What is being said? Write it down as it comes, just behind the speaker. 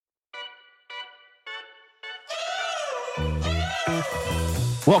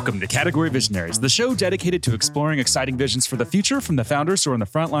Welcome to Category Visionaries, the show dedicated to exploring exciting visions for the future from the founders who are on the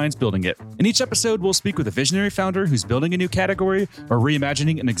front lines building it. In each episode, we'll speak with a visionary founder who's building a new category or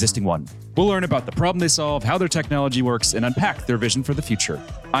reimagining an existing one. We'll learn about the problem they solve, how their technology works, and unpack their vision for the future.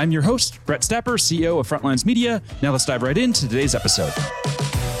 I'm your host, Brett Stapper, CEO of Frontlines Media. Now let's dive right into today's episode.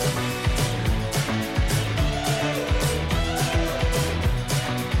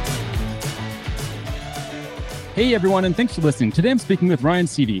 Hey everyone, and thanks for listening. Today I'm speaking with Ryan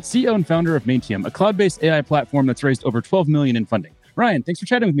Sevey, CEO and founder of Mantium, a cloud-based AI platform that's raised over $12 million in funding. Ryan, thanks for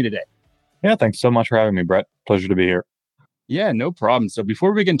chatting with me today. Yeah, thanks so much for having me, Brett. Pleasure to be here. Yeah, no problem. So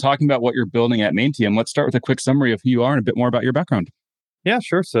before we begin talking about what you're building at Mantium, let's start with a quick summary of who you are and a bit more about your background. Yeah,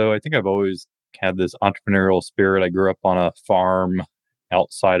 sure. So I think I've always had this entrepreneurial spirit. I grew up on a farm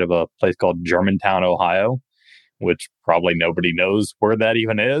outside of a place called Germantown, Ohio, which probably nobody knows where that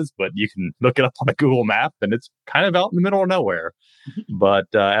even is, but you can look it up on a Google map and it's kind of out in the middle of nowhere. But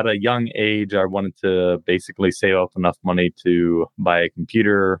at a young age, I wanted to basically save up enough money to buy a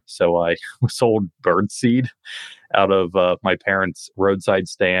computer. So I sold birdseed out of my parents' roadside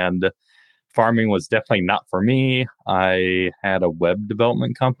stand. Farming was definitely not for me. I had a web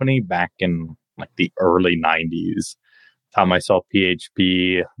development company back in like the early 90s. Taught myself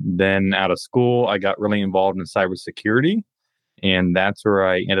PHP. Then out of school, I got really involved in cybersecurity. And that's where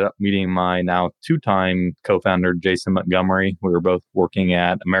I ended up meeting my now two-time co-founder, Jason Montgomery. We were both working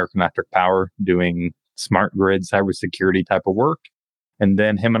at American Electric Power doing smart grid cybersecurity type of work. And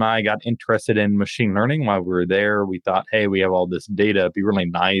then him and I got interested in machine learning while we were there. We thought, hey, we have all this data. It'd be really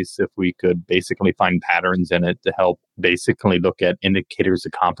nice if we could basically find patterns in it to help basically look at indicators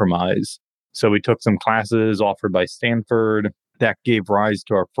of compromise. So we took some classes offered by Stanford that gave rise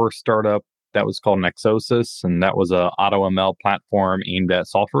to our first startup that was called Nexosis. And that was a AutoML platform aimed at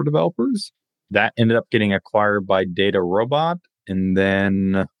software developers. That ended up getting acquired by Data Robot. And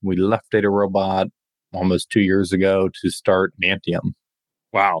then we left Data Robot almost 2 years ago to start Mantium.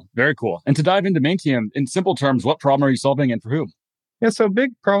 Wow, very cool. And to dive into Mantium, in simple terms, what problem are you solving and for whom? Yeah, so a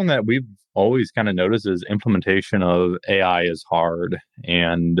big problem that we've always kind of noticed is implementation of AI is hard.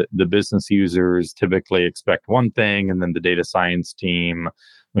 And the business users typically expect one thing, and then the data science team,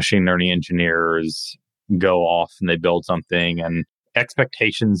 machine learning engineers go off and they build something, and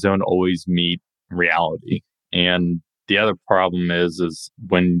expectations don't always meet reality. And the other problem is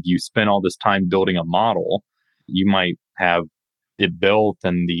when you spend all this time building a model, you might have it built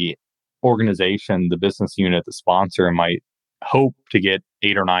and the organization, the business unit, the sponsor might hope to get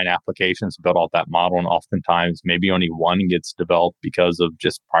 8 or 9 applications built off that model. And oftentimes maybe only one gets developed because of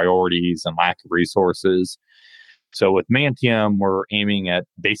just priorities and lack of resources. So with Mantium, we're aiming at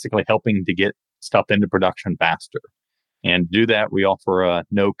basically helping to get stuff into production faster. And to do that, we offer a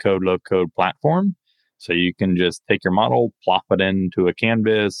no-code, low-code platform. So you can just take your model, plop it into a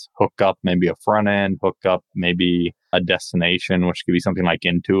canvas, hook up maybe a front end, hook up maybe a destination, which could be something like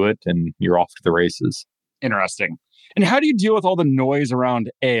Intuit, and you're off to the races. Interesting. And how do you deal with all the noise around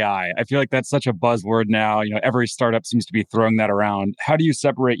AI? I feel like that's such a buzzword now. Every startup seems to be throwing that around. How do you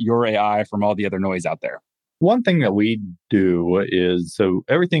separate your AI from all the other noise out there? One thing that we do is, so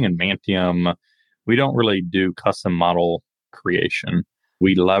everything in Mantium, we don't really do custom model creation.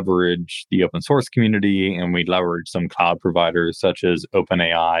 We leverage the open source community and we leverage some cloud providers such as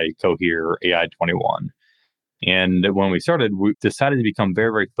OpenAI, Cohere, AI21. And when we started, we decided to become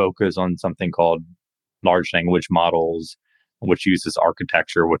very, very focused on something called large language models, which uses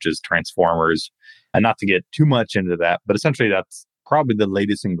architecture, which is transformers. And not to get too much into that, but essentially that's probably the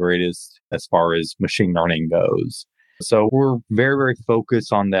latest and greatest as far as machine learning goes. So we're very, very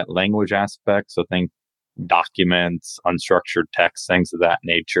focused on that language aspect. So think documents, unstructured text, things of that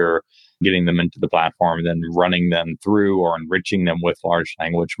nature, getting them into the platform and then running them through or enriching them with large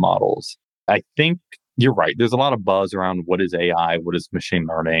language models. I think you're right. There's a lot of buzz around what is AI, what is machine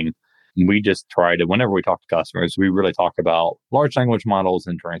learning. We just try to, whenever we talk to customers, we really talk about large language models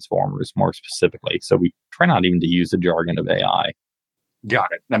and transformers more specifically. So we try not even to use the jargon of AI. Got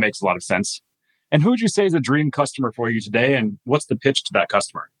it. That makes a lot of sense. And who would you say is a dream customer for you today? And what's the pitch to that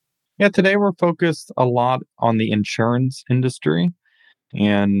customer? Yeah, today we're focused a lot on the insurance industry.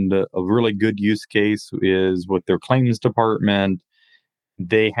 And a really good use case is with their claims department.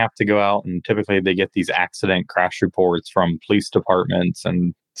 They have to go out and typically they get these accident crash reports from police departments.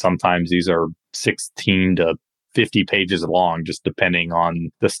 And sometimes these are 16 to 50 pages long, just depending on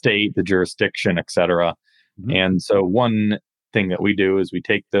the state, the jurisdiction, et cetera. Mm-hmm. And so one thing that we do is we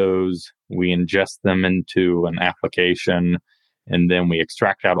take those, we ingest them into an application, and then we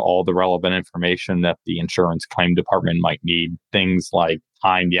extract out all the relevant information that the insurance claim department might need. Things like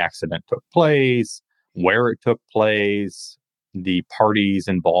time the accident took place, where it took place, the parties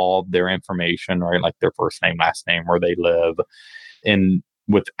involved, their information, right? Like their first name, last name, where they live. And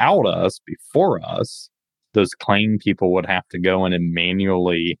without us, before us, those claim people would have to go in and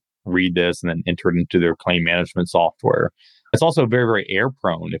manually read this and then enter it into their claim management software. It's also very, very error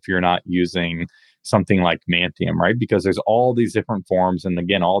prone if you're not using something like Mantium, right? Because there's all these different forms. And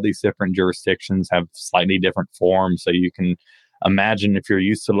again, all these different jurisdictions have slightly different forms. So you can imagine if you're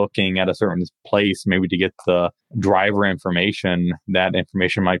used to looking at a certain place, maybe to get the driver information, that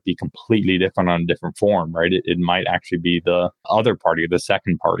information might be completely different on a different form, right? It might actually be the other party or the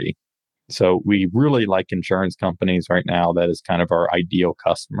second party. So we really like insurance companies right now. That is kind of our ideal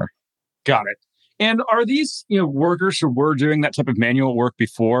customer. Got it. And are these, workers who were doing that type of manual work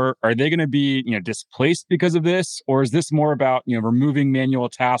before, are they going to be, displaced because of this? Or is this more about, removing manual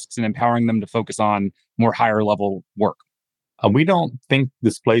tasks and empowering them to focus on more higher level work? We don't think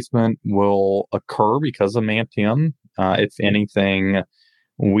displacement will occur because of Mantium. If anything,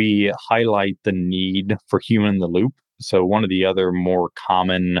 we highlight the need for human in the loop. So one of the other more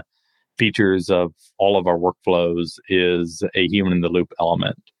common features of all of our workflows is a human in the loop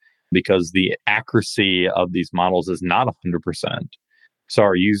element, because the accuracy of these models is not 100%. So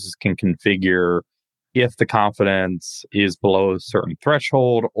our users can configure if the confidence is below a certain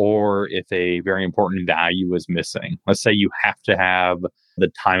threshold or if a very important value is missing. Let's say you have to have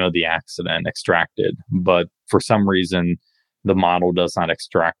the time of the accident extracted, but for some reason the model does not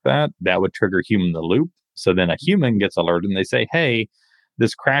extract that. That would trigger human in the loop. So then a human gets alerted and they say, hey,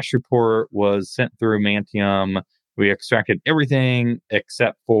 this crash report was sent through Mantium. We extracted everything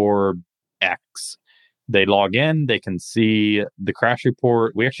except for X. They log in, they can see the crash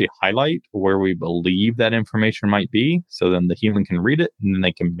report. We actually highlight where we believe that information might be. So then the human can read it and then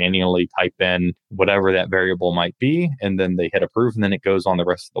they can manually type in whatever that variable might be. And then they hit approve and then it goes on the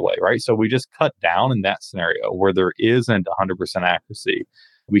rest of the way, right? So we just cut down in that scenario where there isn't 100% accuracy.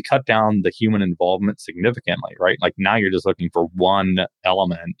 We cut down the human involvement significantly, right? Like now you're just looking for one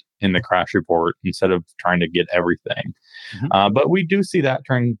element in the crash report instead of trying to get everything. But we do see that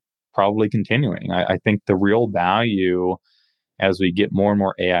trend probably continuing. I think the real value as we get more and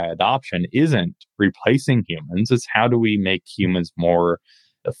more AI adoption isn't replacing humans. It's how do we make humans more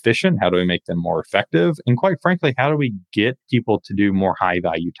efficient? How do we make them more effective? And quite frankly, how do we get people to do more high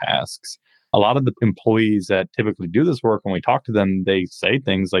value tasks? A lot of the employees that typically do this work, when we talk to them, they say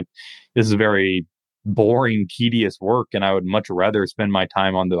things like, this is very boring, tedious work, and I would much rather spend my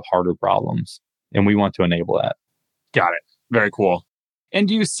time on the harder problems. And we want to enable that. Got it. Very cool. And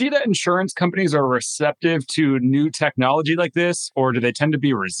do you see that insurance companies are receptive to new technology like this, or do they tend to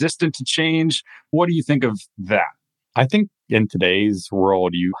be resistant to change? What do you think of that? I think in today's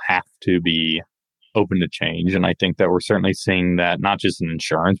world, you have to be open to change. And I think that we're certainly seeing that not just in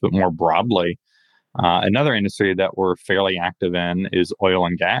insurance, but more broadly. Another industry that we're fairly active in is oil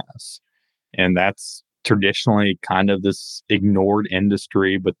and gas. And that's traditionally kind of this ignored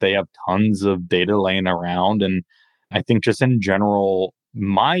industry, but they have tons of data laying around. And I think just in general,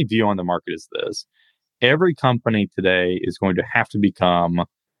 my view on the market is this. Every company today is going to have to become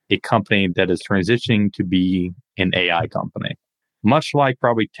a company that is transitioning to be an AI company. Much like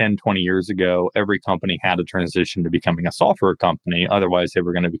probably 10, 20 years ago, every company had to transition to becoming a software company. Otherwise, they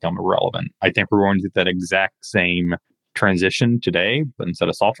were going to become irrelevant. I think we're going through that exact same transition today, but instead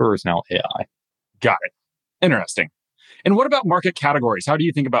of software, it's now AI. Got it. Interesting. And what about market categories? How do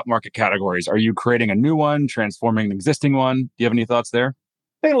you think about market categories? Are you creating a new one, transforming an existing one? Do you have any thoughts there?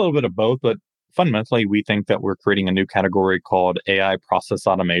 I think a little bit of both, but fundamentally, we think that we're creating a new category called AI process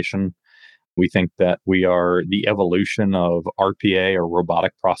automation. We think that we are the evolution of RPA, or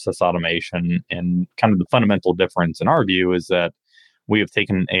robotic process automation. And kind of the fundamental difference in our view is that we have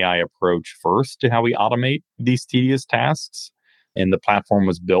taken an AI approach first to how we automate these tedious tasks. And the platform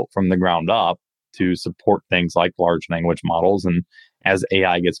was built from the ground up to support things like large language models. And as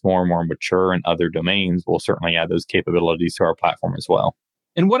AI gets more and more mature in other domains, we'll certainly add those capabilities to our platform as well.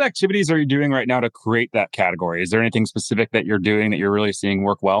 And what activities are you doing right now to create that category? Is there anything specific that you're doing that you're really seeing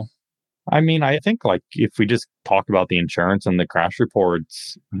work well? I mean, I think like if we just talk about the insurance and the crash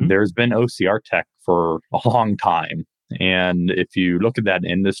reports, there's been OCR tech for a long time. And if you look at that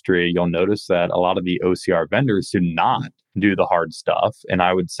industry, you'll notice that a lot of the OCR vendors do not do the hard stuff. And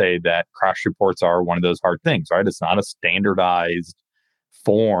I would say that crash reports are one of those hard things, right? It's not a standardized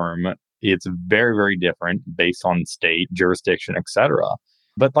form. It's very, very different based on state, jurisdiction, et cetera.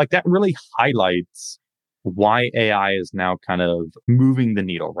 But like that really highlights why AI is now kind of moving the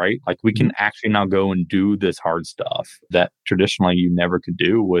needle, right? Like we can actually now go and do this hard stuff that traditionally you never could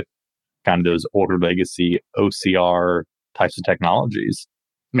do with kind of those older legacy OCR types of technologies.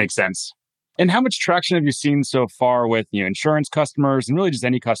 Makes sense. And how much traction have you seen so far with insurance customers and really just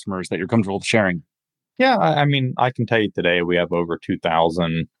any customers that you're comfortable sharing? Yeah, I mean, I can tell you today we have over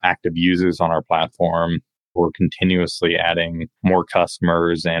 2,000 active users on our platform. We're continuously adding more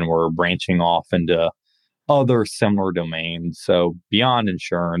customers and we're branching off into other similar domains. So beyond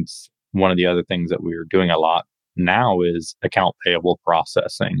insurance, one of the other things that we're doing a lot now is account payable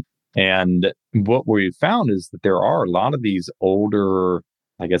processing. And what we found is that there are a lot of these older,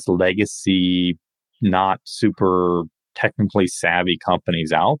 I guess, legacy, not super technically savvy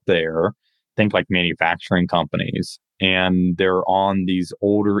companies out there, think like manufacturing companies, and they're on these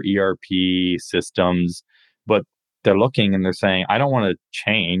older ERP systems, but they're looking and they're saying, I don't want to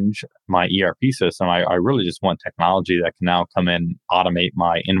change my ERP system. I really just want technology that can now come in, automate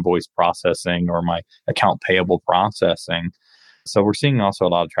my invoice processing or my account payable processing. So we're seeing also a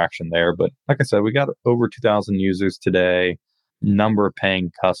lot of traction there. But like I said, we got over 2,000 users today, number of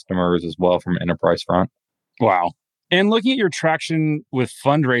paying customers as well from enterprise front. Wow. And looking at your traction with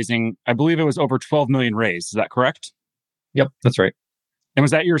fundraising, I believe it was over 12 million raised. Is that correct? Yep, that's right. And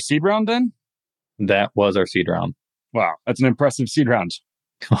was that your seed round then? That was our seed round. Wow, that's an impressive seed round.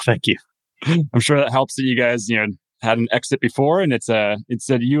 Well, thank you. I'm sure that helps that you guys, had an exit before, and it's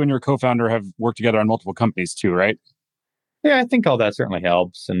said you and your co-founder have worked together on multiple companies too, right? Yeah, I think all that certainly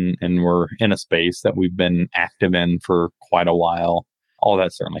helps. And we're in a space that we've been active in for quite a while. All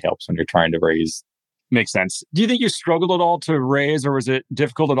that certainly helps when you're trying to raise. Makes sense. Do you think you struggled at all to raise, or was it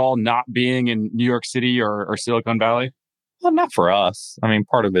difficult at all not being in New York City or Silicon Valley? Well, not for us. I mean,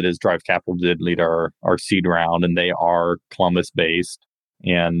 part of it is Drive Capital did lead our seed round, and they are Columbus based.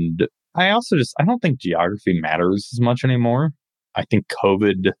 And I don't think geography matters as much anymore. I think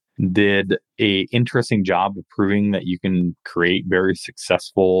COVID did a interesting job of proving that you can create very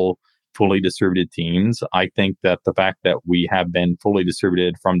successful, fully distributed teams. I think that the fact that we have been fully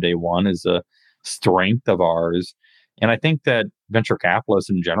distributed from day one is a strength of ours. And I think that venture capitalists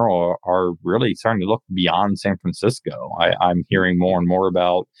in general are really starting to look beyond San Francisco. I'm hearing more and more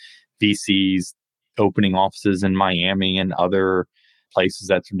about VCs opening offices in Miami and other places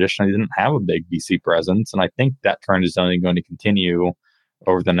that traditionally didn't have a big VC presence. And I think that trend is only going to continue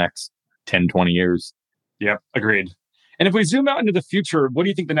over the next 10, 20 years. Yeah, agreed. And if we zoom out into the future, what do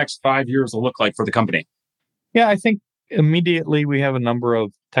you think the next 5 years will look like for the company? Yeah, I think immediately we have a number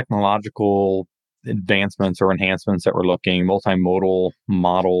of technological advancements or enhancements that we're looking. Multimodal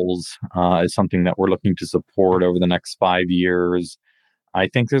models is something that we're looking to support over the next 5 years. I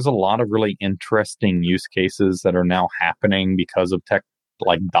think there's a lot of really interesting use cases that are now happening because of tech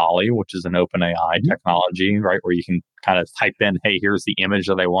like DALL-E, which is an OpenAI technology, right? Where you can kind of type in, hey, here's the image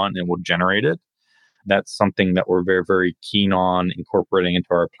that I want, and it will generate it. That's something that we're very, very keen on incorporating into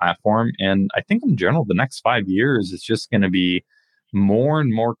our platform. And I think in general, the next 5 years is just going to be more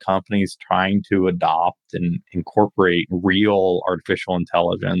and more companies trying to adopt and incorporate real artificial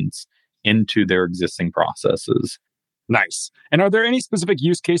intelligence into their existing processes. Nice. And are there any specific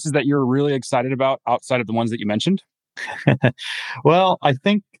use cases that you're really excited about outside of the ones that you mentioned? Well, I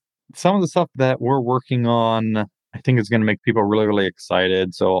think some of the stuff that we're working on, I think is going to make people really, really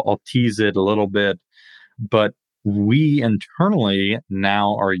excited. So I'll tease it a little bit. But we internally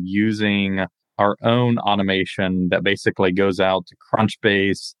now are using our own automation that basically goes out to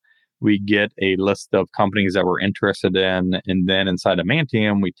Crunchbase. We get a list of companies that we're interested in. And then inside of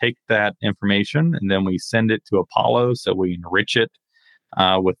Mantium, we take that information and then we send it to Apollo. So we enrich it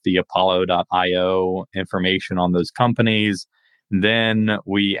with the Apollo.io information on those companies. Then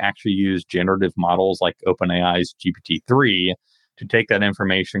we actually use generative models like OpenAI's GPT-3 to take that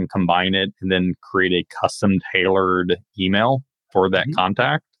information, combine it, and then create a custom tailored email for that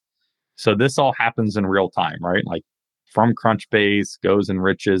contact. So this all happens in real time, right? Like from Crunchbase, goes,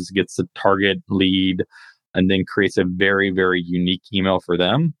 enriches, gets the target lead, and then creates a very, very unique email for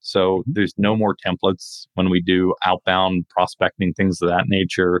them. So there's no more templates when we do outbound prospecting, things of that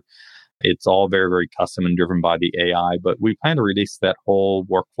nature. It's all very, very custom and driven by the AI. But we plan to release that whole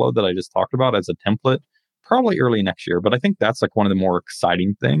workflow that I just talked about as a template probably early next year. But I think that's like one of the more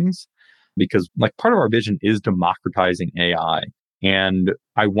exciting things because like part of our vision is democratizing AI. And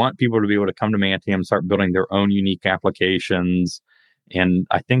I want people to be able to come to Mantium, start building their own unique applications. And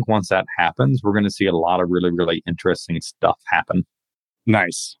I think once that happens, we're going to see a lot of really, really interesting stuff happen.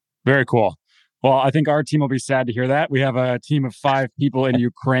 Nice. Very cool. Well, I think our team will be sad to hear that. We have a team of 5 people in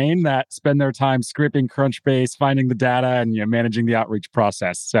Ukraine that spend their time scraping Crunchbase, finding the data, and managing the outreach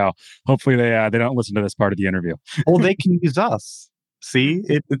process. So hopefully they don't listen to this part of the interview. Well, they can use us. See,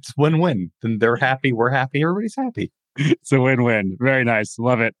 it's win-win. Then they're happy, we're happy, everybody's happy. It's a win-win. Very nice.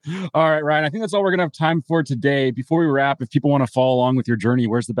 Love it. All right, Ryan, I think that's all we're going to have time for today. Before we wrap, if people want to follow along with your journey,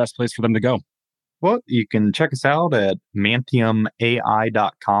 where's the best place for them to go? Well, you can check us out at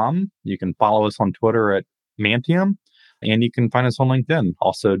mantiumai.com. You can follow us on Twitter at Mantium, and you can find us on LinkedIn.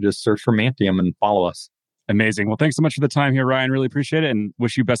 Also, just search for Mantium and follow us. Amazing. Well, thanks so much for the time here, Ryan. Really appreciate it, and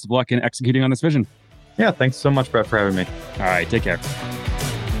wish you best of luck in executing on this vision. Yeah, thanks so much, Brett, for having me. All right, take care.